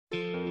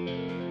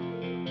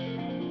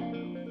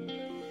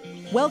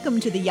Welcome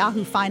to the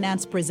Yahoo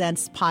Finance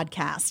Presents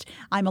podcast.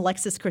 I'm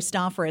Alexis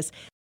Christoforous.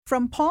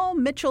 From Paul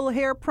Mitchell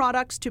hair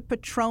products to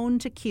Patron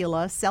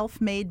tequila,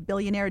 self-made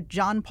billionaire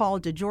John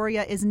Paul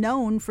Dejoria is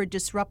known for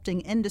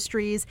disrupting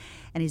industries,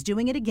 and he's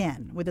doing it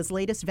again with his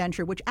latest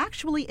venture, which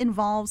actually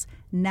involves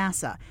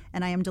NASA.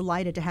 And I am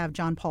delighted to have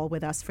John Paul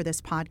with us for this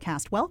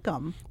podcast.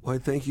 Welcome. Why,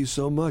 thank you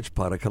so much,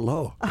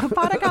 Patakalo.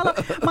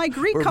 Patakalo, my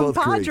Greek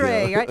compadre.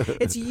 Greek, yeah. Right?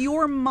 It's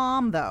your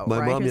mom, though, My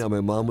right? mom,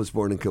 my mom was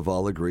born in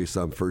Kavala, Greece.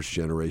 I'm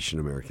first-generation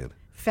American.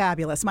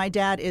 Fabulous. My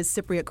dad is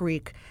Cypriot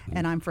Greek,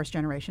 and I'm first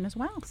generation as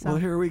well. So. Well,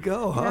 here we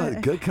go. Huh?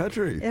 Good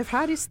country.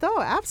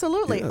 Evharisto,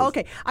 absolutely. Yes.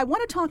 Okay, I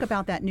want to talk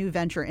about that new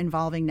venture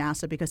involving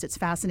NASA because it's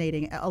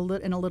fascinating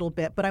in a little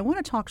bit, but I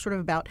want to talk sort of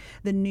about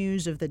the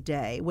news of the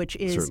day, which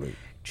is Certainly.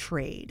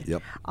 trade.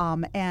 Yep.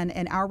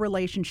 And our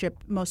relationship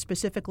most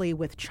specifically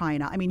with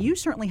China. I mean, you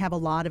certainly have a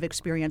lot of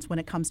experience when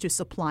it comes to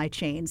supply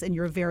chains and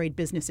your varied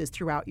businesses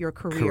throughout your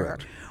career.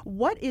 Correct.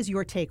 What is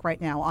your take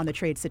right now on the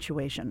trade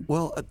situation?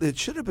 Well, it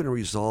should have been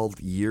resolved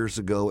years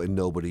ago, and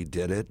nobody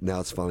did it.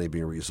 Now it's finally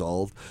being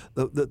resolved.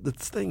 The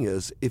thing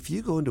is, if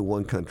you go into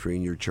one country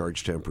and you're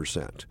charged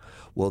 10%,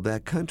 well,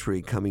 that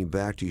country coming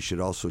back to you should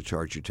also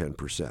charge you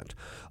 10%.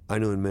 I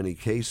know in many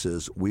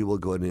cases we will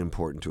go and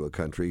import into a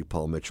country,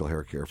 Paul Mitchell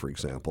haircare, for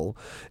example,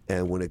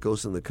 and when it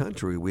goes in the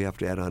country, we have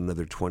to add on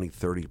another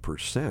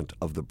 20-30%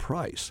 of the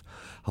price.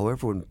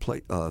 However, when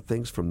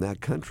things from that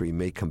country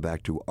may come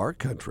back to our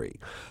country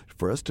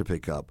for us to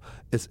pick up,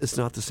 it's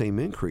not the same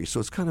increase, so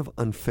it's kind of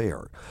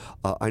unfair.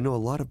 I know a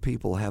lot of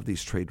people have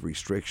these trade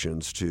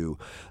restrictions to,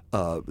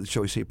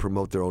 shall we say,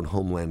 promote their own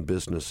homeland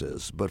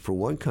businesses, but for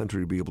one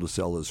country to be able to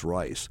sell us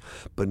rice,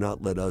 but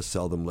not let us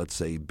sell them, let's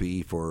say,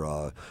 beef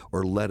or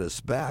lettuce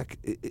back,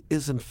 it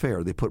isn't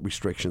fair. They put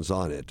restrictions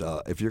on it.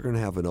 If you're going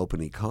to have an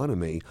open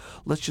economy,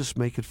 let's just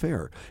make it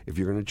fair. If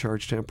you're going to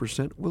charge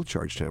 10%, we'll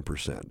charge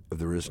 10%. If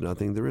there is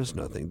nothing, there is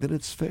nothing. Then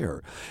it's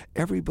fair.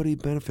 Everybody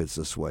benefits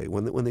this way.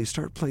 When they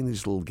start playing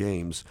these little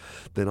games,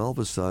 then all of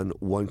a sudden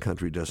one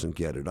country doesn't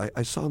get it.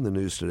 I saw in the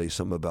news today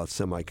something about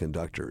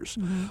semiconductors.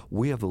 Mm-hmm.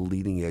 We have a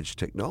leading edge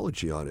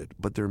technology on it,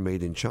 but they're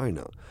made in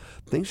China.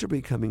 Things are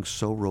becoming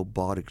so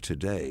robotic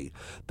today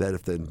that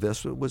if the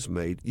investment was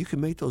made, you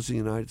can make those in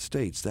the United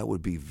States. That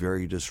would be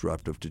very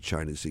disruptive to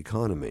China's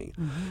economy.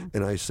 Mm-hmm.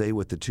 And I say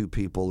with the two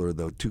people or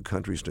the two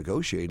countries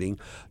negotiating,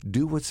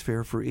 do what's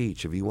fair for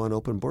each. If you want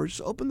open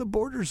borders, open the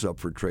borders up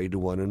for trade to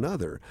one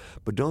another.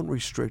 But don't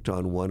restrict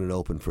on one and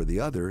open for the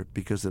other,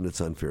 because then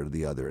it's unfair to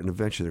the other. And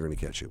eventually they're going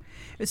to catch you.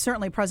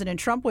 Certainly President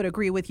Trump would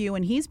agree with you,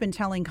 and he's been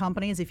telling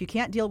companies if you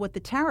can't deal with the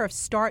tariffs,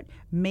 start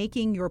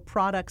making your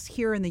products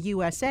here in the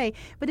USA.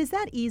 But is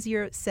that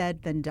easier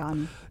said than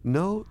done?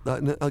 No.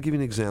 I'll give you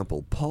an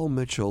example. Paul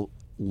Mitchell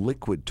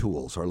liquid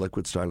tools, our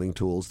liquid styling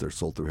tools, they're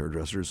sold through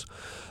hairdressers,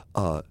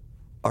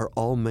 are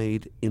all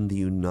made in the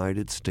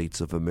United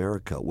States of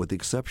America, with the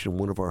exception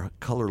one of our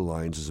color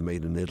lines is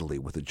made in Italy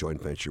with a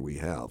joint venture we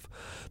have.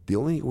 The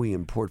only thing we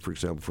import, for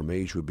example, from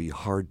Asia would be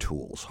hard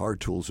tools.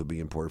 Hard tools would be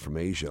imported from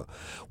Asia.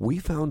 We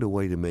found a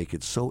way to make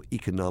it so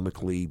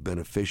economically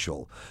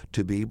beneficial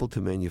to be able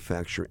to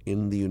manufacture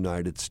in the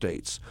United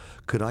States.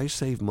 Could I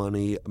save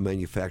money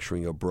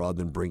manufacturing abroad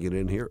than bring it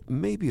in here?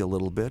 Maybe a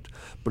little bit,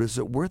 but is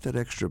it worth that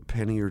extra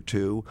penny or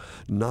two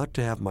not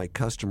to have my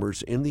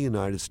customers in the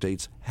United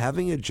States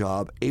having a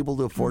job, able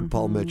to afford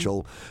Paul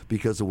Mitchell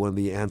because of one of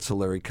the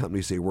ancillary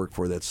companies they work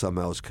for that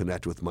somehow is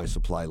connected with my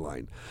supply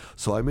line?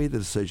 So I made the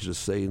decision to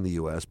stay in the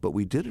U.S., but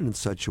we did it in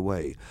such a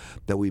way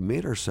that we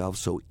made ourselves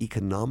so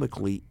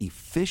economically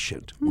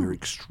efficient. We're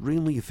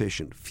extremely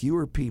efficient.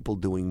 Fewer people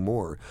doing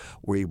more.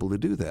 We're able to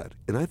do that.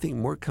 And I think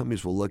more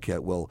companies will look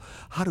at, well,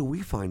 how do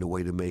we find a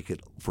way to make it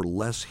for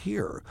less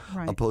here,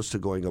 opposed to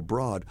going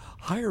abroad,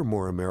 hire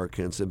more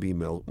Americans and be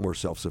more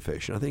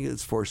self-sufficient? I think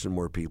it's forcing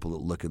more people to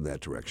look in that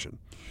direction.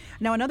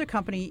 Now, another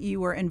company you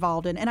were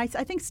involved in, and I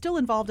think still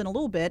involved in a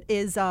little bit,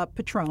 is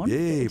Patron.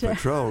 Yay,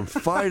 Patron.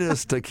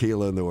 Finest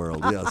tequila in the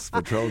world. Yes,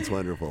 Patron's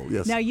wonderful.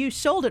 Yes. Now, you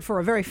sold it for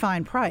a very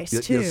fine price,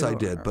 too. Yes, I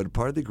did. But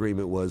part of the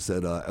agreement was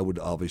that I would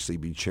obviously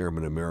be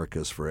chairman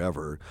Americas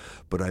forever,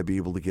 but I'd be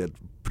able to get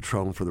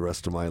Patron for the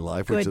rest of my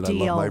life, which I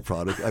love my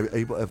product.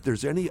 If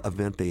there's any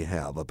event they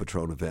have, a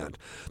Patron event,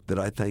 that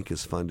I think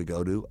is fun to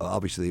go to,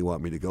 obviously they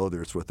want me to go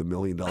there. It's worth $1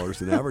 million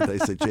in advertising. They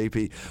said,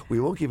 JP, we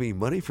won't give you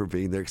money for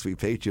being there because we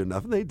paid you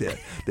enough. And they did.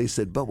 They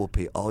said, but we'll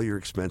pay all your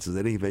expenses.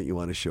 Any event you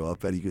want to show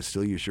up at, you can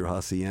still use your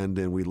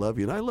hacienda, and we love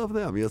you. And I love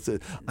them. Yes,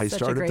 I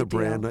started the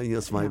brand.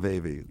 It's my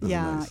baby.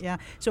 Nice.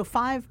 So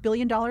 $5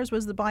 billion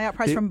was the buyout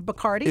price from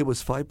Bacardi? It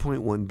was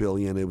 $5.1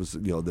 billion. It was,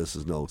 this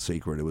is no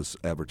secret. It was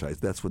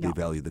advertised. That's what they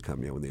valued the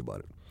company when they bought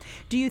it.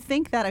 Do you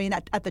think that,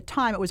 at the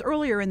time, it was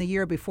earlier in the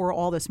year before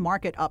all this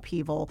market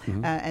upheaval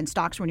and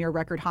stocks were near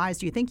record highs,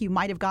 do you think you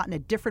might have gotten a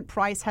different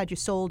price had you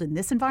sold in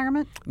this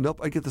environment? Nope,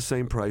 I get the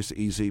same price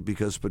easy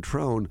because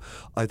Patron,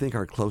 I think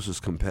our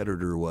closest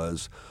competitor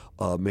was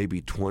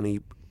maybe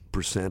 20%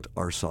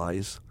 our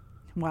size.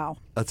 Wow.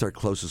 That's our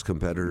closest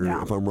competitor.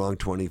 Yeah. If I'm wrong,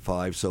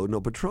 25. So, no,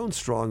 Patron's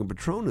strong, and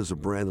Patron is a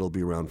brand that'll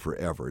be around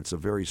forever. It's a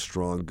very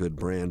strong, good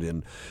brand.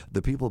 And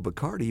the people at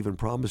Bacardi even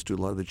promised to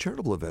do a lot of the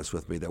charitable events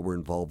with me that were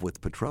involved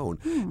with Patron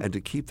and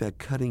to keep that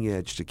cutting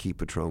edge, to keep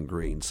Patron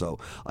green. So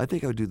I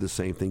think I would do the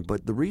same thing.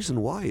 But the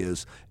reason why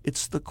is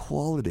it's the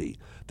quality.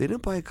 They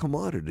didn't buy a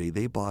commodity.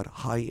 They bought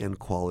high-end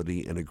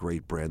quality and a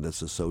great brand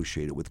that's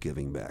associated with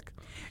giving back.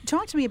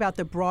 Talk to me about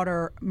the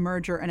broader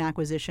merger and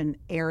acquisition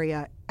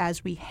area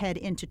as we head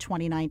into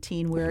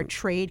 2019, where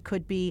trade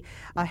could be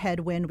a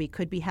headwind. We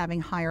could be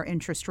having higher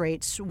interest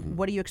rates.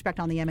 What do you expect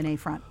on the M&A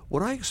front?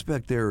 What I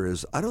expect there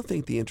is I don't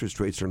think the interest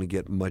rates are going to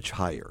get much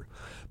higher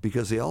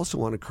because they also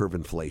want to curb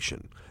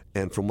inflation.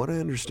 And from what I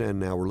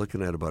understand now, we're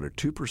looking at about a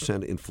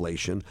 2%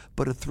 inflation,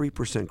 but a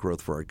 3% growth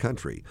for our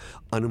country.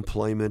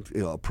 Unemployment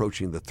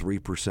approaching the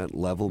 3%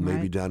 level,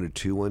 maybe down to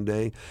 2 one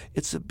day.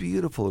 It's a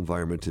beautiful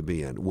environment to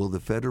be in. Will the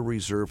Federal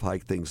Reserve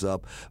hike things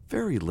up?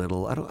 Very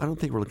little. I don't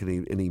think we're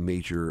looking at any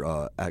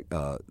major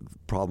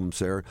problems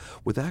there.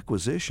 With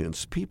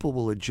acquisitions, people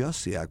will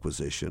adjust the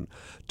acquisition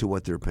to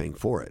what they're paying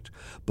for it.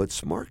 But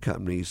smart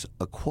companies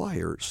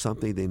acquire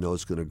something they know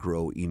is going to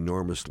grow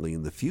enormously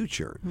in the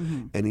future.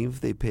 And even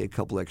if they pay a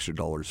couple extra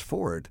dollars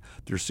for it,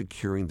 they're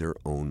securing their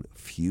own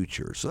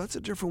future. So that's a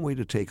different way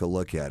to take a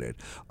look at it.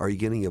 Are you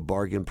getting a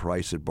bargain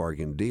price at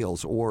bargain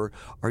deals, or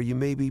are you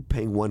maybe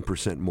paying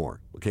 1% more,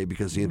 okay,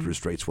 because the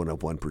interest rates went up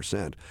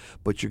 1%,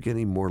 but you're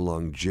getting more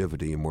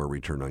longevity and more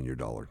return on your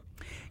dollar?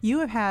 You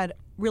have had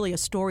really a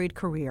storied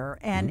career,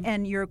 and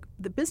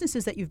the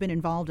businesses that you've been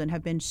involved in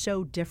have been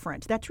so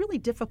different. That's really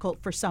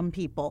difficult for some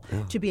people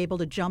to be able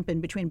to jump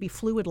in between, be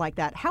fluid like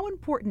that. How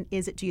important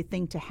is it, do you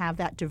think, to have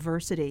that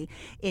diversity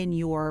in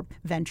your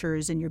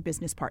ventures and your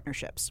business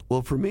partnerships?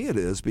 Well, for me it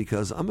is,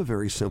 because I'm a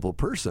very simple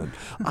person.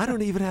 I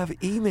don't even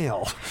have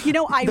email.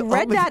 I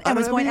read that and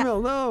was going,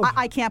 no.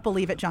 I can't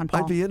believe it, John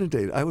Paul. I'd be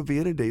inundated. I would be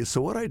inundated.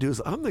 So what I do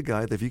is I'm the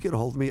guy that if you get a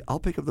hold of me, I'll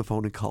pick up the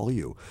phone and call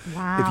you.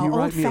 Wow, if you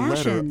write me a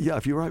letter, old-fashioned.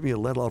 if you write me a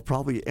letter, I'll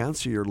probably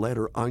answer your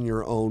letter on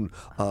your own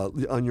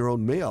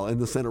mail and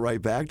then send it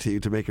right back to you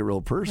to make it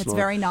real personal. It's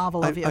very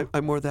novel of you.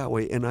 I'm more that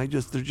way, and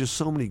there's just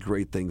so many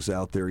great things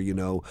out there.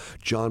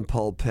 John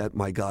Paul Pet.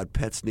 My God,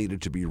 pets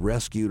needed to be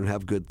rescued and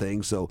have good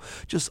things. So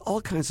just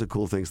all kinds of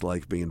cool things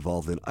like being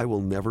involved in. I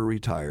will never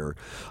retire.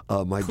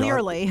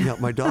 Clearly,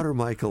 my daughter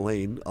Michael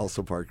Lane,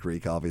 also Park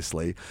Creek,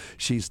 obviously.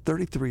 She's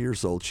 33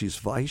 years old. She's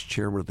vice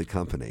chairman of the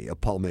company,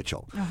 Paul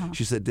Mitchell.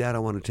 She said, "Dad, I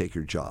want to take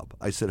your job."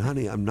 I said,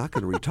 "Honey, I'm not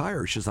going to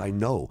retire." She says, "I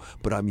know,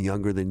 but I'm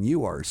younger than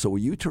you are. So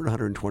when you turn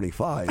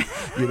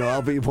 125,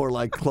 I'll be more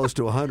like close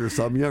to 100.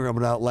 So I'm younger. I'm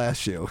going to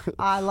outlast you."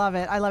 I love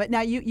it.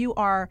 Now you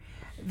are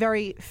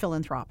very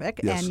philanthropic,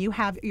 yes. and you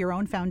have your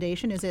own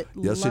foundation. Is it?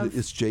 Yes,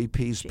 it's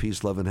JP's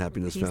Peace, Love, and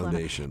Happiness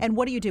Foundation. And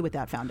what do you do with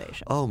that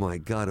foundation? Oh my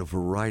God, a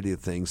variety of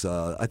things.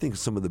 I think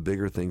some of the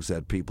bigger things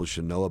that people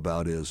should know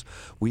about is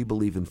we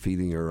believe in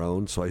feeding our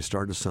own. So I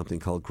started something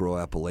called Grow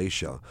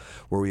Appalachia,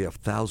 where we have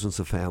thousands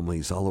of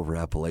families all over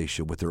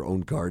Appalachia with their own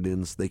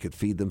gardens. They could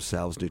feed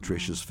themselves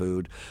nutritious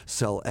food,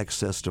 sell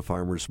excess to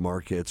farmers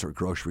markets or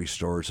grocery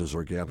stores as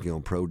organically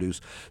owned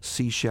produce.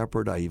 Sea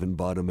Shepherd, I even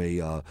bought him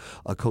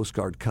a Coast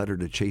Guard cutter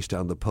to chase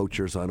down the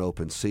poachers on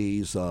open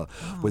seas.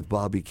 With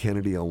Bobby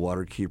Kennedy on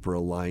Waterkeeper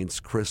Alliance,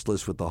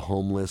 Chrysalis with the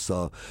homeless.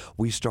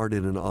 We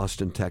started in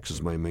Austin,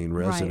 Texas, my main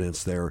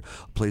residence there,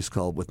 a place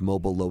called with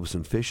mobile loaves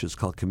and fishes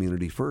called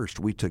Community First.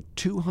 We took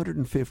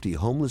 250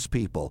 homeless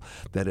people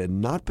that had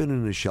not been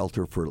in a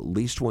shelter for at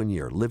least 1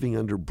 year, living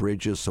under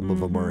bridges, some of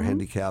them are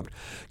handicapped,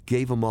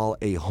 gave them all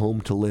a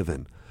home to live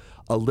in.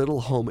 A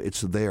little home,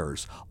 it's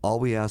theirs. All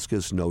we ask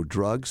is no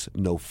drugs,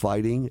 no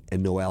fighting,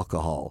 and no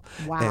alcohol.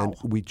 Wow. And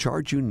we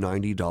charge you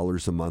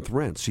 $90 a month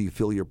rent, so you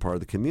feel you're part of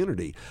the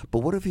community. But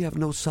what if you have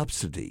no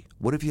subsidy?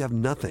 What if you have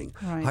nothing?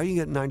 Right. How do you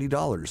get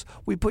 $90?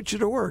 We put you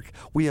to work.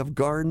 We have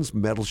gardens,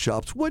 metal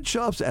shops, wood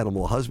shops,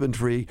 animal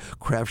husbandry,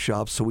 craft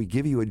shops. So we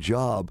give you a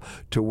job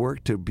to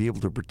work to be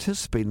able to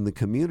participate in the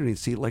community and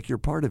see it like you're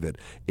part of it.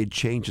 It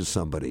changes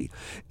somebody.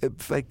 In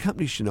fact,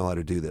 companies should know how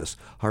to do this.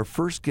 Our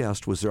first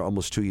guest was there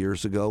almost 2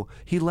 years ago.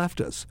 He left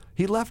us.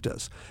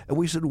 And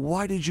we said,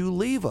 "Why did you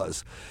leave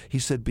us?" He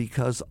said,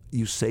 "Because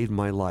you saved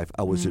my life.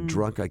 I was a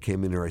drunk. I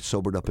came in here. I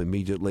sobered up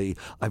immediately.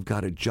 I've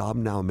got a job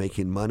now. I'm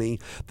making money.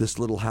 This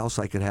little house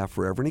I could have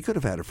forever." And he could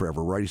have had it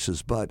forever, right? He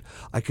says, "But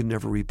I could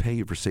never repay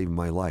you for saving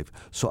my life.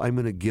 So I'm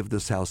going to give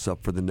this house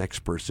up for the next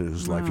person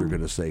whose life you're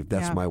going to save."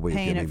 That's my way of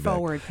giving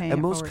back.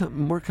 And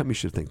more companies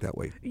should think that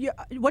way. Yeah.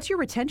 What's your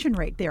retention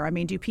rate there? I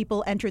mean, do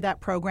people enter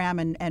that program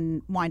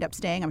and wind up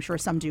staying? I'm sure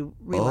some do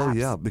relapse. Oh,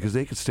 yeah, because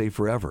they could stay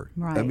forever.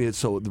 Right. I mean,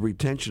 so the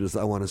retention is,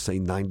 I want to say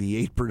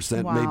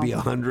 98%, Wow. maybe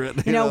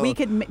 100. We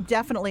could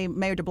definitely,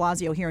 Mayor de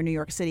Blasio here in New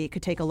York City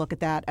could take a look at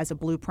that as a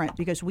blueprint,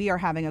 because we are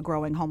having a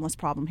growing homeless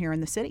problem here in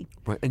the city.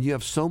 Right, and you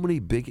have so many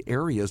big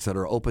areas that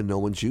are open no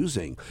one's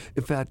using.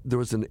 In fact, there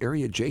was an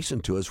area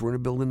adjacent to us. We're going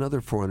to build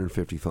another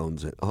 450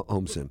 homes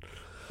in.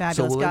 Fabulous.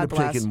 So we'll God end up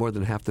bless. taking more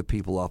than half the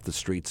people off the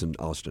streets in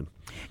Austin.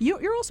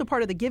 You're also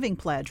part of the Giving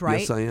Pledge,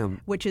 right? Yes, I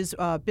am. Which is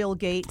Bill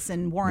Gates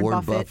and Warren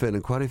Buffett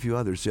and quite a few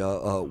others.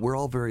 We're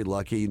all very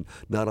lucky.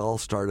 Not all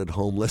started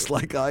homeless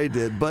like I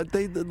did, but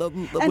they.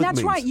 And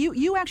that's right.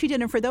 You actually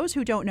did. And for those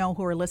who don't know,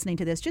 who are listening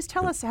to this, just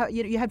tell us how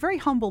you had very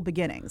humble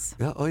beginnings.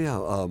 Yeah. Oh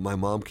yeah. My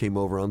mom came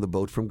over on the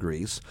boat from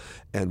Greece,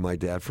 and my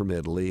dad from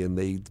Italy, and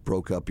they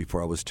broke up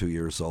before I was 2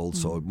 years old.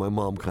 Mm-hmm. So my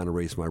mom kind of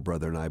raised my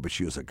brother and I, but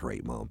she was a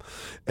great mom.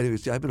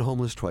 Anyways, I've been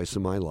homeless twice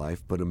in my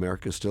life, but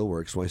America still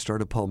works. When I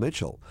started Paul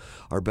Mitchell,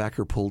 our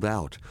backer pulled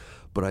out.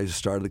 But I just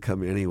started to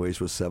come anyways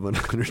with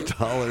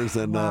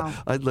 $700, and wow.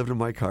 I'd lived in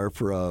my car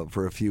for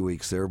a few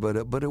weeks there. But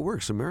it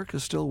works. America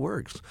still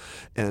works.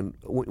 And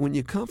when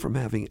you come from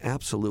having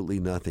absolutely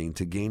nothing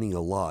to gaining a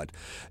lot,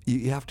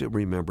 you have to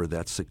remember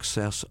that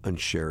success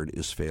unshared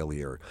is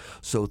failure.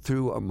 So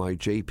through my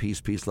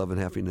JP's Peace, Love,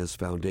 and Happiness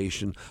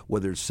Foundation,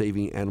 whether it's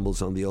saving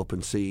animals on the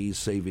open seas,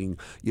 saving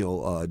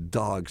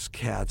dogs,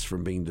 cats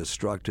from being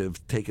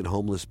destructive, taking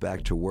homeless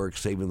back to work,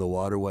 saving the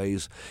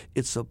waterways,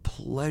 it's a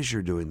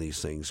pleasure doing these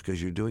things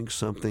because you're doing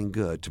something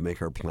good to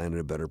make our planet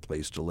a better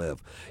place to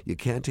live. You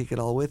can't take it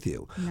all with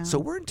you. No. So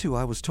we're into,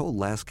 I was told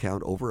last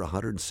count, over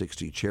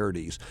 160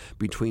 charities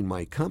between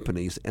my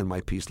companies and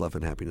my Peace, Love,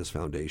 and Happiness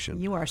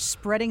Foundation. You are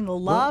spreading the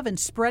love and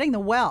spreading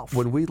the wealth.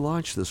 When we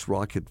launched this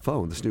rocket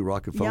phone, this new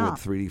rocket phone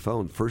with 3D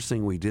phone, first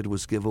thing we did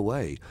was give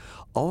away.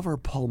 All of our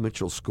Paul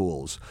Mitchell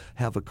schools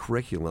have a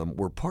curriculum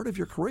where part of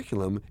your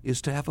curriculum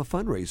is to have a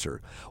fundraiser.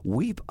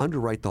 We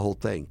underwrite the whole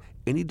thing.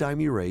 Any dime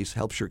you raise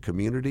helps your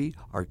community,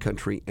 our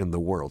country, and the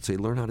world. So you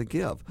learn how to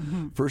give.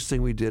 Mm-hmm. First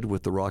thing we did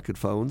with the rocket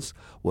phones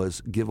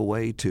was give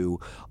away to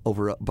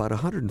over about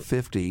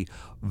 150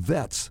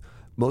 vets.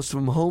 Most of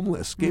them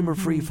homeless. Gave them a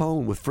free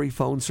phone with free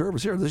phone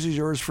service. Here, this is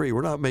yours free.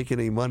 We're not making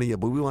any money yet,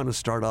 but we want to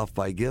start off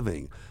by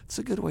giving. It's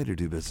a good way to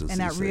do business.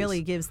 And that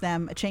really gives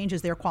them,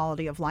 changes their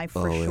quality of life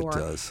for sure. It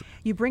does.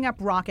 You bring up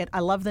Rocket. I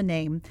love the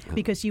name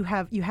because you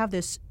have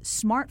this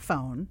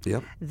smartphone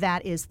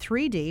that is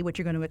 3D, which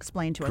you're going to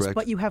explain to us,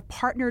 but you have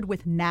partnered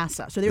with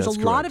NASA. So there's a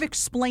lot of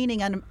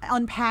explaining and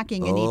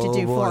unpacking you need to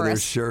do for us. There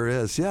sure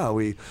is. Yeah,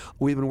 we've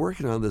been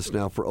working on this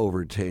now for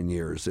over 10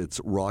 years. It's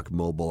Rock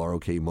Mobile,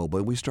 R-O-K Mobile,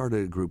 and we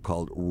started a group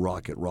called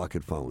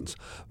Rocket phones,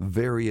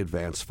 very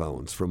advanced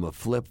phones, from a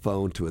flip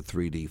phone to a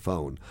 3D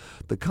phone.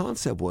 The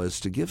concept was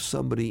to give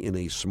somebody in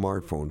a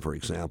smartphone, for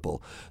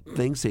example,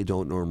 things they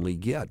don't normally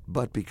get.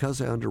 But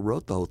because I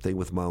underwrote the whole thing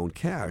with my own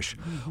cash,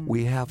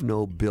 we have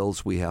no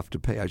bills we have to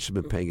pay. I've just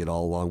been paying it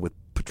all along with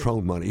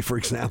Patron money, for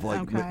example.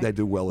 Okay. I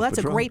do well with that's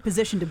Patron. A great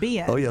position to be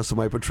in. Oh, yeah. So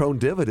my Patron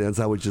dividends,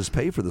 I would just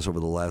pay for this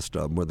over the last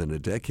more than a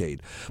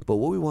decade. But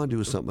what we want to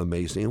do is something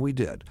amazing, and we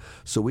did.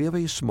 So we have a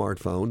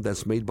smartphone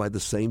that's made by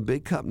the same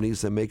big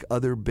companies that make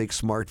other big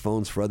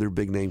smartphones for other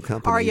big name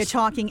companies. Are you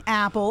talking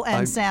Apple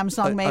and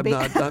Samsung, maybe?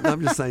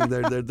 I'm just saying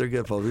they're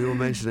good phones. We won't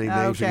mention any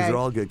names because they're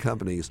all good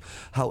companies.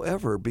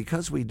 However,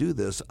 because we do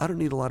this, I don't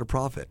need a lot of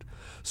profit.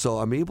 So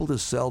I'm able to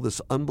sell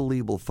this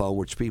unbelievable phone,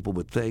 which people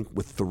would think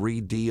with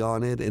 3D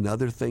on it and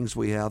other things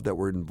we have that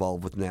we're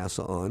involved with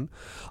NASA on.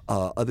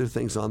 Other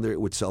things on there,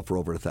 it would sell for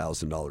over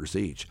 $1,000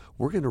 each.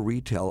 We're going to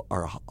retail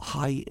our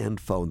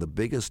high-end phone, the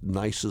biggest,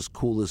 nicest,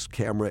 coolest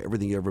camera,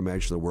 everything you ever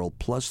imagined in the world,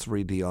 plus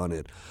 3D on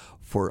it,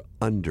 for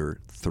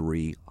under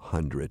 $300.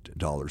 Unheard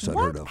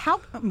of.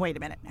 Wait a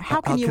minute.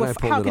 How can you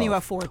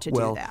afford to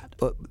do that?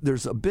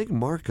 There's a big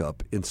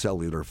markup in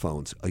cellular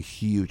phones, a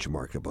huge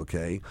markup,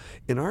 okay?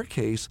 In our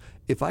case,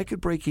 if I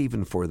could break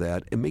even for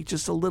that and make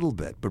just a little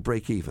bit, but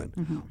break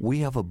even, we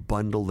have a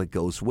bundle that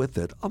goes with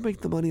it. I'll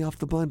make the money off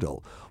the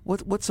bundle.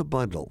 What's a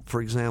bundle?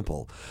 For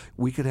example,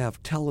 we could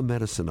have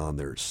telemedicine on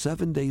there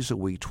 7 days a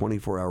week,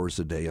 24 hours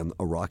a day on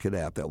a Rocket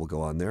app that will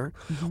go on there,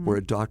 where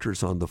a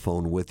doctor's on the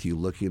phone with you,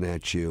 looking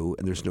at you,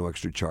 and there's no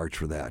extra charge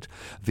for that.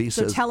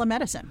 So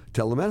telemedicine.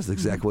 Telemedicine,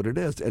 exactly what it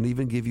is, and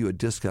even give you a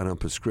discount on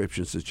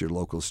prescriptions at your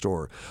local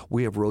store.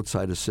 We have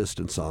roadside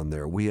assistance on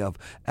there. We have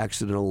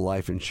accidental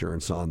life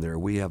insurance on there.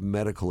 We have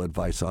medical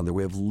advice on there.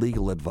 We have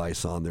legal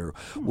advice on there.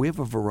 We have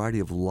a variety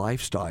of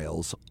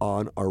lifestyles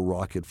on our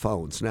Rocket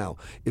phones. Now,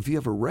 if you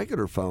have a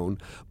regular phone,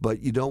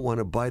 but you don't want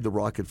to buy the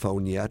Rocket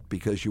phone yet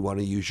because you want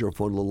to use your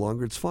phone a little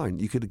longer, it's fine.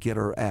 You could get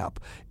our app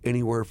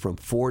anywhere from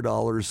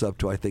 $4 up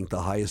to, I think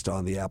the highest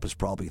on the app is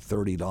probably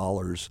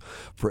 $30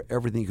 for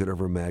everything you could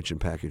ever imagine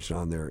packaged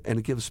on there. And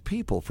it gives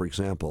people, for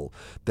example,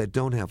 that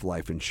don't have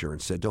life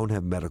insurance, that don't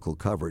have medical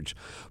coverage,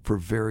 for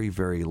very,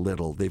 very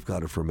little. They've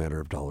got it for a matter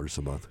of dollars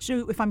a month.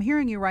 So if I'm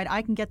hearing you right,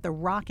 I can get the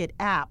Rocket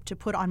app to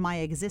put on my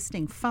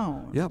existing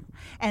phone. Yep.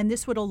 And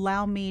this would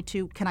allow me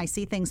to, can I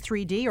see things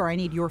 3D, or I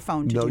need your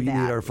phone to do that? No, you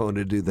need our phone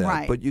to do that.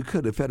 Right. But you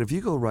could. In fact, if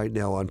you go right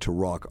now onto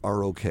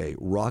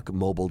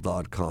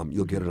rockmobile.com,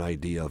 you'll get an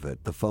idea of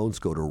it. The phones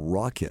go to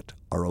Rocket,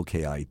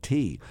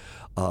 R-O-K-I-T,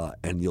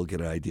 and you'll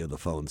get an idea of the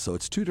phone. So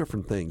it's two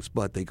different things,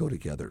 but they go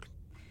together.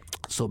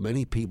 So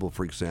many people,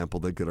 for example,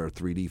 that get our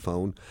 3D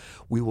phone,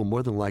 we will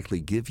more than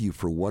likely give you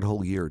for one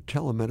whole year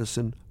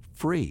telemedicine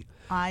free.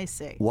 I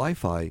see.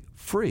 Wi-Fi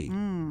free,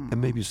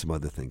 and maybe some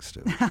other things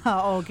too.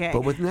 Okay.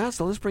 But with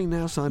NASA, let's bring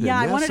NASA on.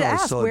 Yeah, NASA I wanted to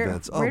ask, so where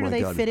advanced. do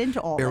they fit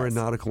into all this?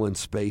 Aeronautical and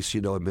Space,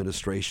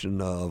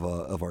 administration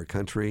of our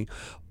country.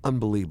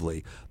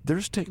 Unbelievably.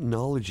 There's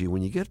technology.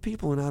 When you get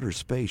people in outer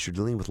space, you're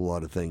dealing with a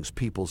lot of things.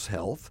 People's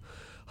health,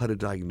 how to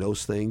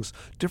diagnose things,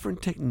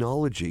 different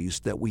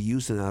technologies that we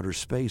use in outer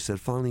space that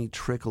finally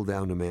trickle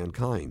down to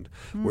mankind,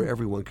 where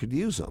everyone could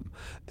use them.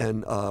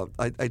 And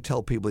I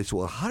tell people, they say,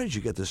 well, how did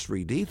you get this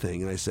 3D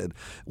thing? And I said,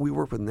 we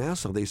work with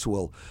NASA. They said,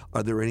 well,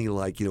 are there any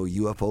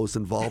UFOs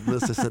involved in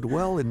this? I said,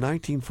 well, in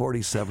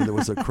 1947, there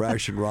was a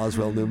crash in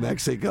Roswell, New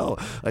Mexico.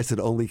 I said,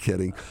 only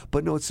kidding.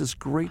 But no, it's this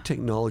great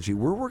technology.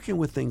 We're working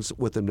with things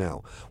with them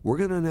now. We're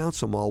going to announce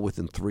them all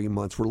within 3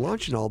 months. We're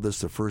launching all this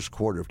the first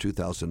quarter of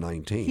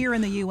 2019. Here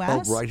in the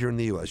U.S.? Oh, right here in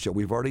the U.S. Yeah,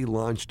 we've already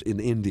launched in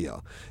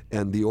India,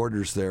 and the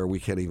orders there we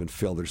can't even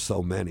fill. There's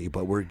so many,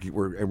 but we're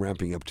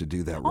ramping up to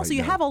do that right now. Also,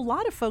 you have a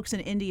lot of folks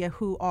in India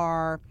who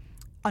are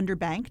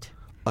underbanked.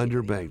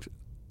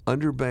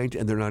 Underbanked,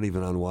 and they're not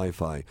even on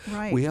Wi-Fi.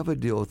 Right. We have a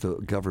deal with the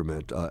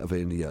government of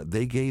India.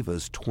 They gave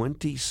us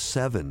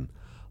 27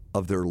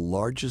 of their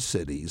largest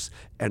cities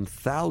and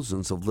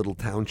thousands of little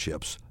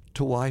townships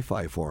to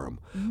Wi-Fi for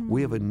them.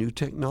 We have a new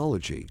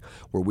technology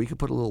where we can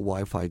put a little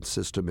Wi-Fi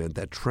system in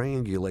that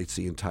triangulates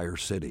the entire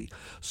city.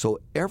 So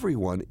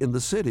everyone in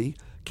the city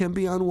can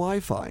be on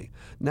Wi-Fi.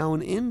 Now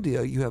in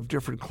India, you have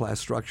different class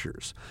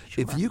structures.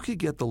 Sure. If you could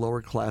get the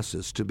lower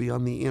classes to be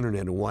on the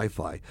internet and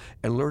Wi-Fi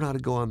and learn how to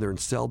go on there and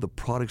sell the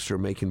products they're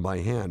making by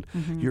hand,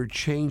 you're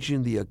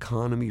changing the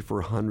economy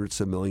for hundreds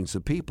of millions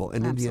of people.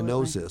 And Absolutely. India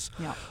knows this.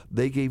 Yeah.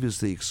 They gave us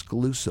the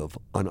exclusive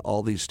on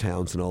all these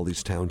towns and all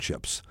these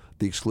townships.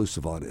 The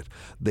exclusive on it.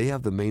 They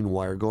have the main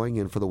wire going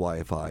in for the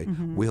Wi-Fi.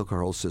 We hook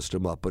our whole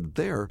system up. But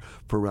there,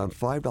 for around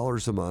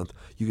 $5 a month,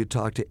 you could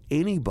talk to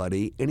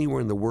anybody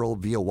anywhere in the world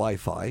via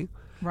Wi-Fi.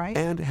 Right.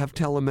 And have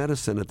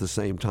telemedicine at the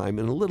same time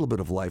and a little bit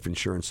of life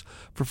insurance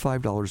for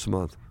 $5 a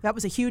month. That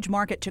was a huge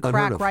market to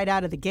crack right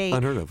out of the gate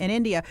in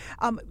India.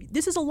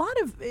 This is a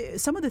lot of,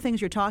 some of the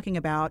things you're talking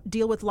about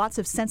deal with lots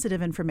of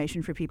sensitive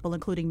information for people,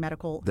 including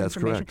medical That's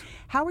information. Correct.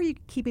 How are you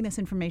keeping this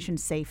information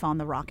safe on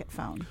the rocket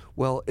phone?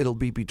 Well, it'll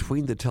be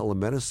between the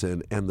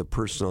telemedicine and the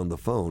person on the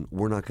phone.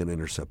 We're not going to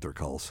intercept their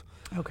calls.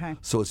 Okay.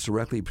 So it's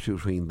directly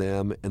between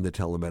them and the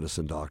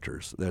telemedicine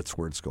doctors. That's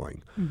where it's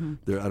going.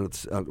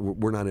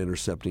 We're not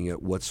intercepting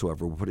it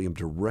whatsoever. We're putting them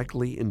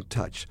directly in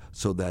touch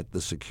so that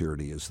the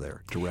security is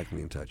there,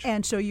 directly in touch.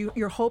 And so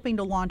you're hoping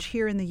to launch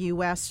here in the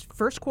U.S.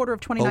 first quarter of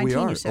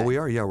 2019, you said? Oh, we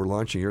are. Yeah, we're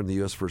launching here in the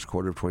U.S. first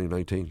quarter of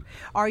 2019.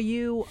 Are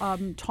you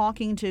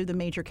talking to the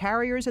major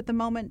carriers at the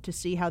moment to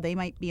see how they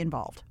might be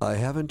involved? I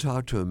haven't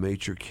talked to a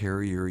major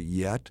carrier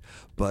yet,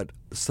 but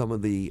some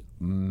of the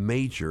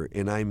major,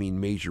 and I mean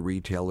major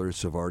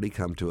retailers have already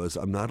come to us.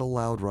 I'm not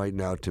allowed right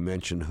now to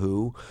mention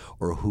who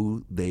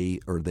they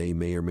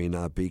may or may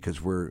not be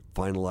because we're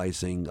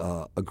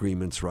finalizing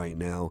agreements right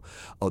now.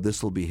 Oh,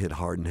 this will be hit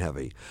hard and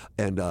heavy.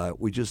 And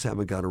we just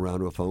haven't got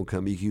around to a phone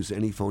company. You can use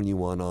any phone you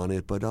want on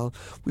it, but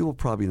we will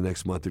probably in the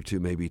next month or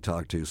two maybe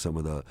talk to some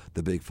of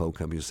the big phone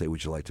companies and say,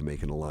 would you like to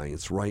make an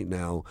alliance? Right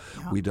now,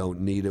 we don't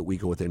need it. We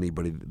go with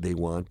anybody they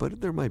want, but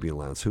there might be an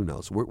alliance. Who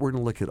knows? We're going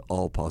to look at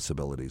all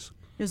possibilities.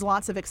 There's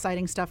lots of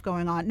exciting stuff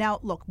going on. Now,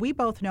 look, we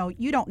both know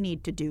you don't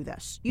need to do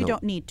this. You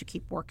don't need to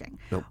keep working.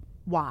 Nope.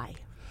 Why?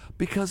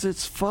 Because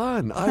it's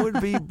fun. I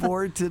would be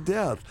bored to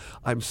death.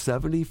 I'm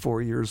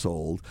 74 years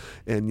old,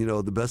 and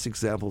the best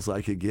examples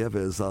I could give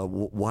is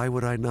why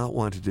would I not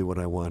want to do what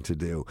I want to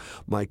do?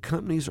 My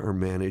companies are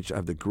managed. I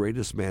have the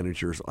greatest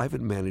managers. I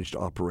haven't managed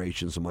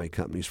operations in my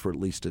companies for at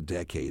least a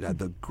decade. I have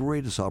the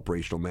greatest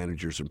operational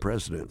managers and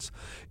presidents.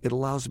 It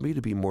allows me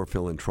to be more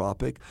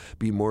philanthropic,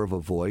 be more of a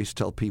voice,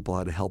 tell people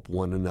how to help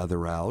one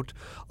another out.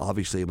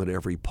 Obviously, I'm at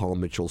every Paul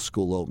Mitchell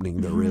school opening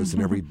there is,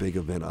 and every big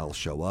event I'll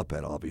show up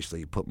at,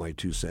 obviously, put my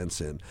 2 cents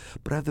in.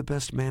 But I have the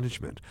best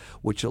management,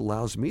 which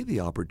allows me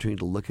the opportunity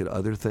to look at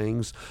other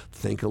things,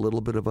 think a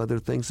little bit of other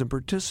things, and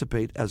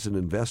participate as an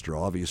investor,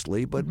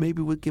 obviously, but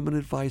maybe we'll give an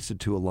advice or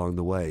two along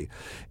the way.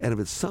 And if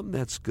it's something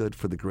that's good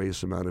for the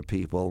greatest amount of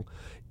people,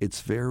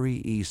 it's very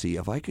easy.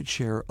 If I could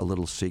share a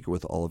little secret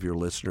with all of your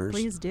listeners.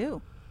 Please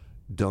do.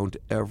 Don't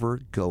ever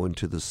go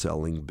into the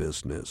selling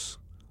business.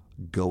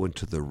 Go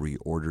into the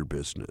reorder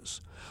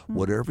business.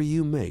 Whatever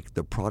you make,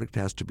 the product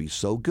has to be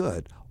so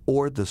good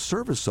or the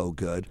service so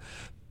good,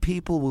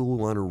 people will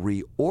want to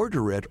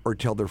reorder it or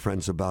tell their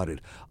friends about it.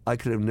 I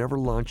could have never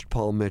launched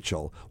Paul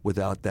Mitchell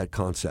without that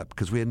concept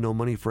because we had no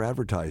money for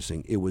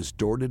advertising. It was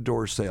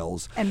door-to-door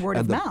sales. And word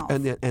of mouth.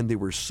 And they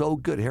were so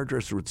good.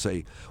 Hairdressers would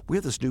say, we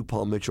have this new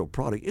Paul Mitchell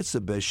product. It's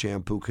the best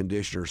shampoo,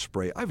 conditioner,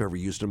 spray I've ever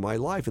used in my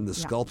life. And the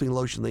sculpting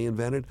lotion they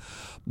invented,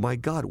 my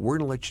God, we're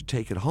going to let you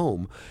take it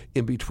home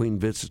in between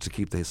visits to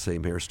keep the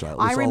same hairstyle.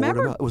 I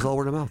remember it was all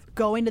word of mouth.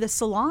 Going to the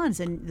salons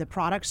and the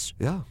products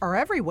are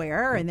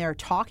everywhere and they're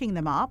talking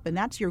them up, and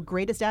that's your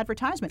greatest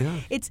advertisement. Yeah.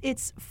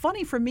 It's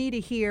funny for me to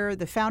hear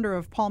the founder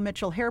of Paul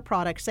Mitchell Hair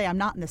Products say, I'm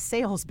not in the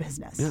sales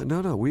business. Yeah,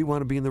 no. We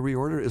want to be in the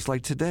reorder. It's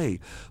like today,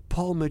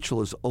 Paul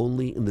Mitchell is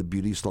only in the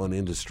beauty salon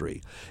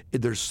industry.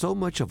 There's so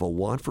much of a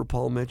want for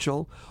Paul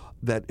Mitchell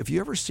that if you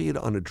ever see it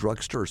on a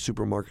drugstore or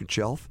supermarket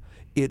shelf,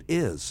 it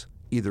is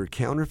either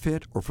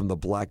counterfeit or from the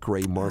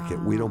black-gray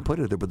market. We don't put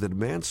it there, but the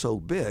demand's so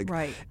big,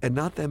 right, and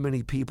not that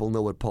many people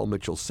know what Paul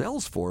Mitchell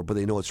sells for, but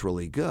they know it's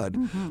really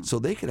good. So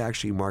they could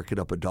actually mark it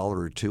up $1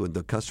 or $2, and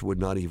the customer would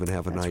not even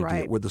have an idea.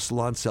 Right. Where the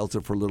salon sells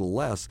it for a little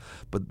less,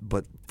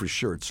 but for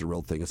sure it's the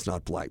real thing. It's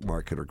not black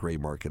market or gray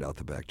market out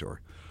the back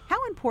door.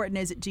 How important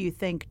is it, do you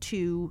think,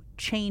 to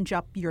change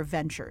up your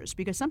ventures?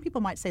 Because some people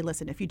might say,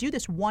 listen, if you do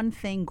this one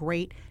thing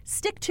great,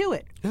 stick to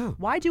it. Yeah.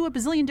 Why do a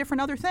bazillion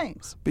different other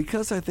things?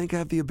 Because I think I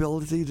have the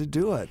ability to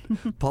do it.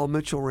 Paul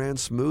Mitchell ran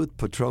smooth.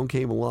 Patron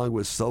came along,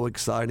 was so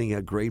exciting,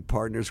 had great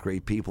partners,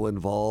 great people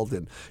involved,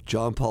 and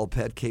John Paul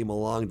Pet came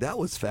along. That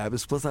was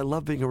fabulous. Plus, I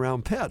love being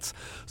around pets.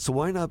 So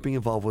why not be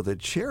involved with a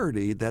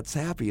charity that's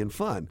happy and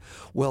fun?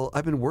 Well,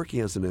 I've been working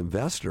as an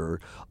investor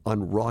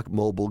on Rock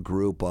Mobile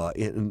Group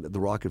in the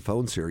Rocket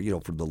Phones here,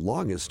 for the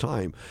longest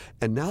time.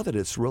 And now that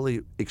it's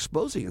really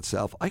exposing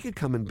itself, I could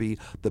come and be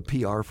the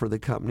PR for the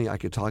company. I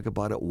could talk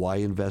about it, why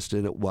invest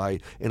in it, why,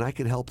 and I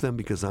could help them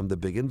because I'm the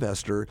big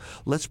investor.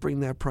 Let's bring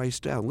that price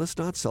down. Let's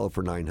not sell it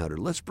for $900.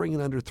 Let's bring it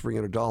under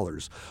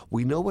 $300.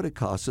 We know what it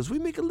costs us. We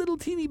make a little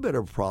teeny bit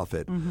of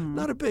profit,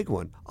 not a big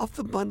one. Off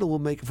the bundle,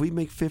 if we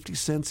make 50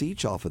 cents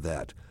each off of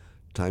that,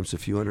 times a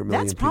few hundred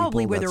million that's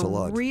probably people,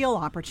 where the real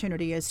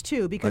opportunity is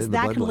too, because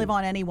that can live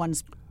on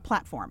anyone's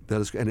platform.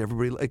 That is, and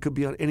everybody, it could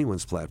be on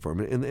anyone's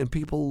platform, and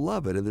people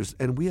love it.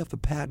 And we have the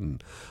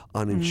patent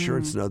on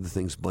insurance and other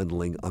things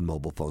bundling on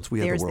mobile phones.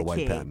 We have the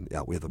worldwide patent.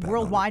 Yeah, we have the patent.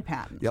 Worldwide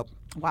patent. Yep.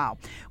 Wow.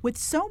 With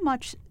so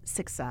much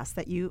success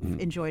that you've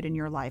enjoyed in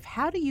your life,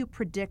 how do you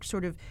predict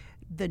sort of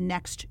the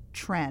next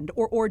trend,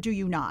 or do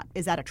you not?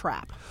 Is that a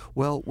trap?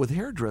 Well, with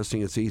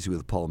hairdressing, it's easy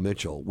with Paul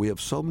Mitchell. We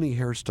have so many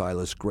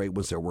hairstylists, great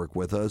ones that work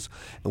with us,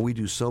 and we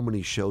do so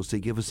many shows.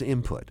 They give us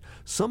input.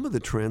 Some of the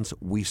trends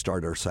we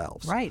start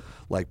ourselves. Right.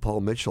 Like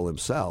Paul Mitchell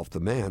himself, the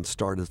man,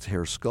 started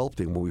hair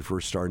sculpting when we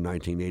first started in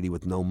 1980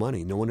 with no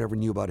money. No one ever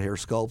knew about hair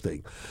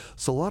sculpting.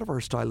 So a lot of our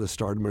stylists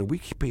started, and we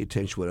pay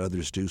attention to what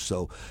others do.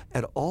 So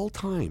at all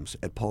times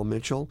at Paul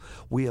Mitchell,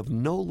 we have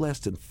no less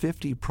than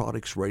 50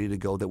 products ready to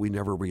go that we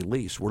never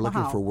release. We're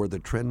looking for where the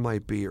trend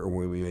might be or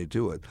where we may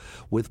do it.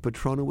 With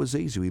Patron, it was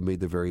easy. We made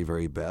the very,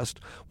 very best.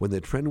 When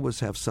the trend was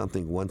have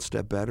something one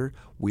step better,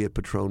 we at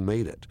Patron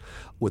made it.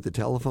 With the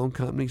telephone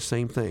company,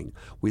 same thing.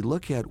 We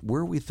look at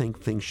where we think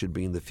things should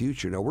be in the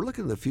future. Now, we're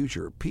looking at the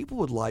future. People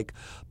would like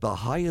the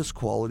highest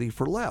quality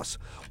for less.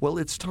 Well,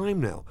 it's time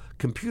now.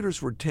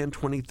 Computers were $10,000,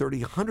 $20,000,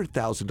 $30,000,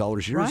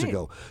 $100,000 years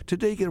ago.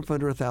 Today, you get them for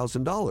under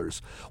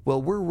 $1,000.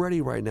 Well, we're ready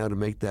right now to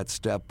make that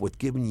step with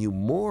giving you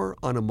more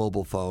on a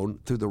mobile phone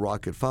through the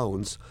Rocket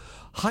phones,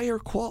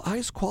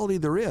 highest quality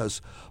there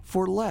is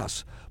for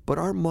less. But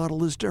our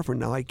model is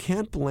different. Now, I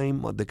can't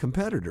blame the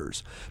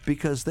competitors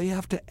because they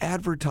have to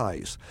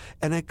advertise,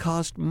 and it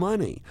costs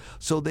money.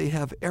 So they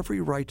have every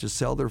right to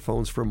sell their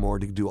phones for more,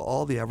 to do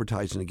all the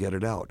advertising to get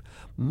it out.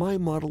 My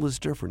model is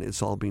different.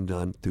 It's all being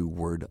done through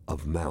word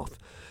of mouth.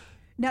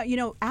 Now,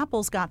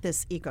 Apple's got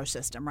this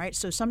ecosystem, right?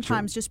 So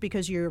sometimes just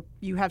because you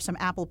have some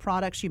Apple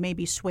products, you may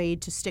be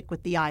swayed to stick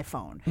with the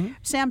iPhone.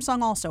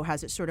 Samsung also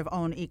has its sort of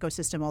own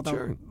ecosystem,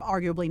 although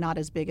arguably not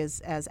as big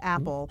as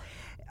Apple.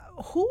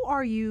 Who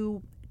are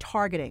you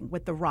targeting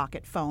with the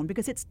Rocket phone?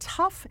 Because it's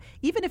tough,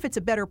 even if it's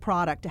a better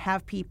product, to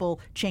have people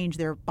change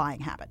their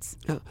buying habits.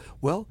 Yeah.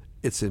 Well,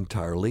 it's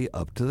entirely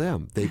up to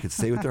them. They could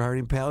stay with their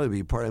hiring pal and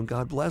be part of them,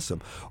 God bless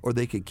them. Or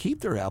they could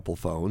keep their Apple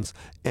phones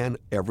and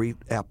every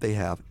app they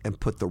have and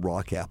put the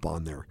Rock app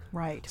on there.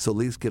 Right. So at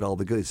least get all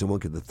the goodies. They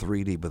won't get the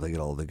 3D, but they get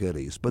all the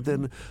goodies. But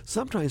then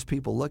sometimes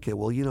people look at,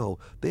 well,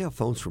 they have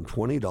phones from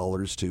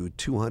 $20 to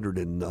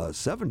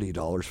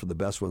 $270 for the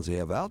best ones they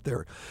have out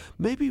there.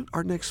 Maybe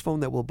our next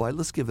phone that we'll buy,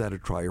 let's give that a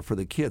try. Or for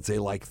the kids, they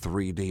like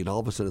 3D, and all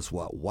of a sudden it's,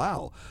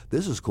 wow,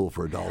 this is cool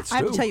for adults too. I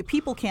have to tell you,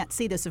 people can't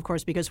see this, of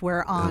course, because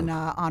we're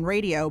on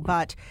radio,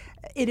 but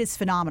it is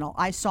phenomenal.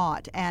 I saw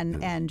it,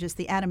 and just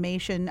the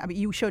animation. I mean,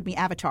 you showed me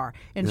Avatar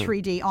in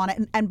 3D on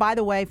it. And by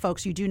the way,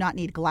 folks, you do not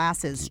need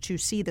glasses to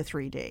see the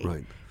 3D.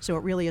 Right. So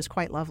it really is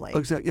quite lovely.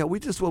 Exactly. Yeah,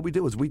 what we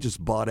did was we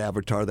just bought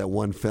Avatar, that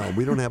one film.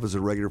 We don't have as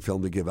a regular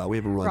film to give out. We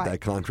haven't run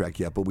that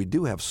contract yet, but we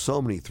do have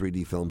so many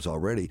 3D films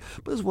already.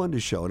 But there's one to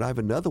show, and I have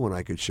another one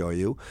I could show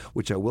you,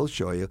 which I will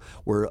show you,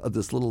 where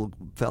this little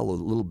fellow,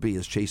 little bee,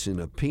 is chasing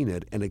a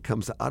peanut, and it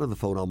comes out of the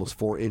phone almost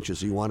 4 inches.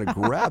 So you want to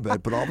grab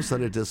it, but all of a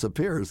sudden it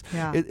disappears.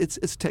 Yeah.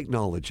 It's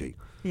technology.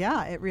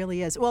 Yeah, it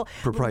really is. Well,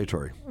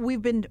 proprietary.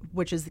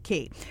 Which is the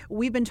key.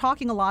 We've been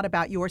talking a lot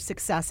about your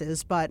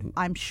successes, but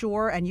I'm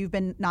sure, and you've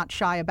been not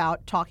shy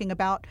about talking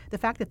about the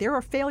fact that there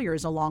are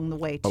failures along the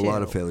way too. A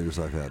lot of failures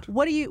I've had.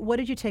 What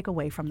did you take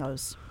away from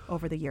those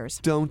over the years?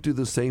 Don't do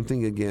the same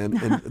thing again.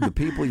 And the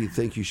people you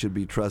think you should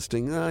be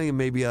trusting, you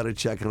may be out of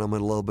check on them a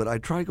little bit. I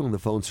tried going to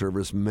the phone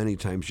service many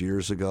times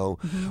years ago,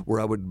 where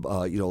I would,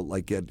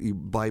 you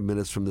buy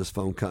minutes from this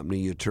phone company,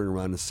 you turn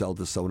around and sell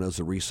to someone as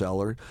a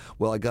reseller.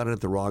 Well, I got it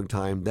at the wrong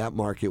time. That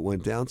market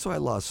went down, so I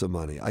lost some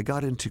money. I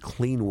got into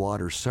clean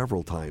water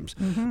several times.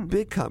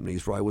 Big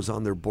companies where I was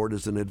on their board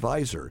as an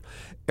advisor.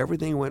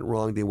 Everything went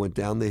wrong. They went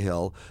down the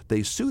hill.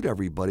 They sued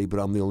everybody, but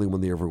I'm the only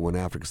one they ever went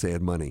after because they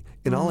had money.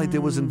 And all I did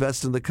was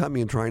invest in the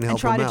company and try and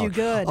help them out. And try to do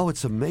good. Oh,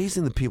 it's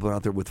amazing the people are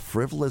out there with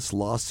frivolous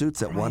lawsuits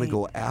that want to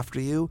go after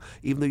you.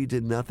 Even though you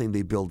did nothing,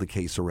 they build a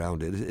case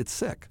around it. It's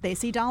sick. They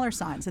see dollar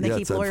signs, and they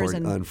keep lawyers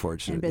in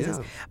business.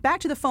 Yeah.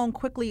 Back to the phone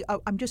quickly.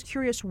 I'm just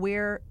curious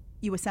where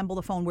you assemble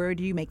the phone. Where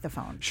do you make the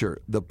phone? Sure.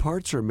 The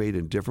parts are made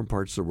in different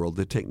parts of the world.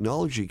 The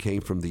technology came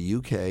from the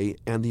UK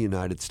and the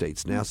United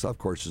States. NASA, of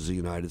course, is the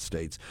United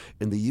States.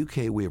 In the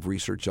UK, we have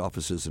research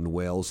offices in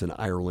Wales and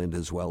Ireland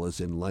as well as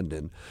in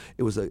London.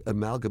 It was an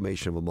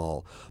amalgamation of them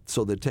all.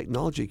 So the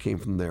technology came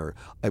from there.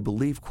 I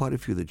believe quite a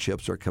few of the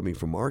chips are coming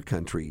from our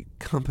country,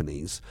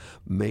 companies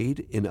made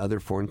in other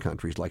foreign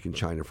countries, like in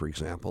China, for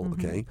example,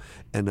 okay,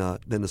 and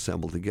then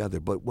assembled together.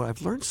 But what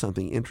I've learned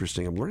something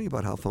interesting. I'm learning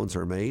about how phones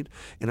are made,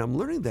 and I'm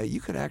learning that you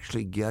could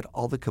actually get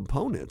all the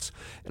components.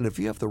 And if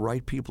you have the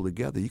right people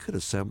together, you could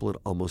assemble it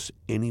almost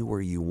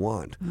anywhere you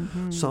want.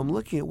 So I'm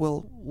looking at,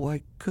 well,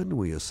 why couldn't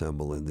we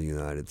assemble in the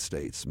United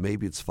States?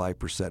 Maybe it's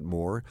 5%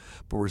 more,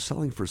 but we're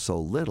selling for so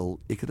little,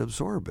 it could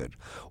absorb it.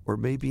 Or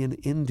maybe in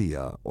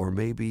India, or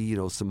maybe,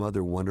 some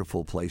other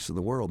wonderful place in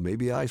the world,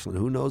 maybe Iceland,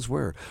 who knows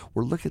where.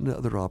 We're looking at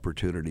other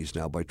opportunities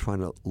now by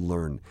trying to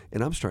learn.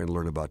 And I'm starting to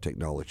learn about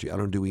technology. I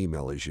don't do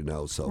email, as you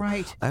know, so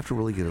I have to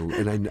really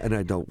and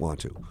I don't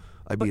want to.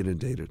 I'd be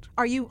inundated.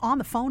 Are you on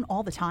the phone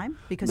all the time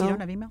because you don't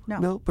have email?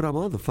 No, but I'm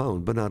on the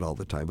phone, but not all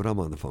the time. But I'm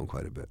on the phone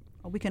quite a bit.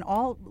 We can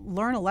all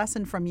learn a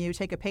lesson from you,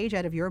 take a page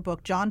out of your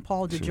book, John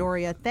Paul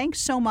Dejoria. Sure. Thanks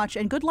so much,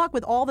 and good luck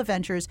with all the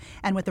ventures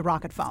and with the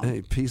rocket phone.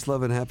 Hey, peace,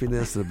 love, and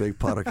happiness, and a big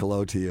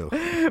patakalo to you.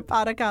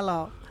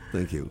 Patakalo.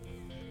 Thank you.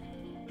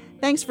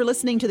 Thanks for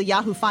listening to the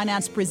Yahoo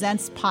Finance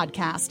Presents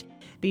podcast.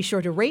 Be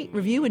sure to rate,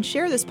 review, and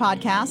share this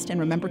podcast, and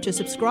remember to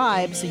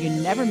subscribe so you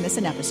never miss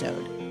an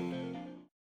episode.